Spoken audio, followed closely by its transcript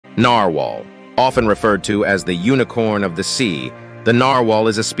Narwhal, often referred to as the unicorn of the sea, the narwhal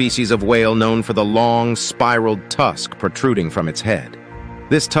is a species of whale known for the long, spiraled tusk protruding from its head.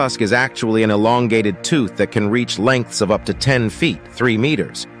 This tusk is actually an elongated tooth that can reach lengths of up to 10 feet, 3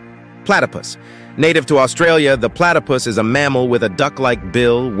 meters. Platypus. Native to Australia, the platypus is a mammal with a duck-like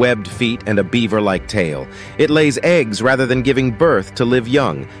bill, webbed feet, and a beaver-like tail. It lays eggs rather than giving birth to live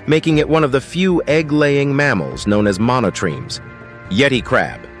young, making it one of the few egg-laying mammals known as monotremes. Yeti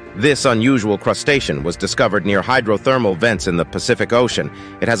crab. This unusual crustacean was discovered near hydrothermal vents in the Pacific Ocean.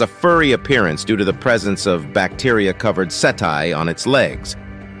 It has a furry appearance due to the presence of bacteria-covered setae on its legs,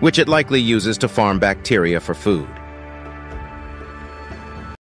 which it likely uses to farm bacteria for food.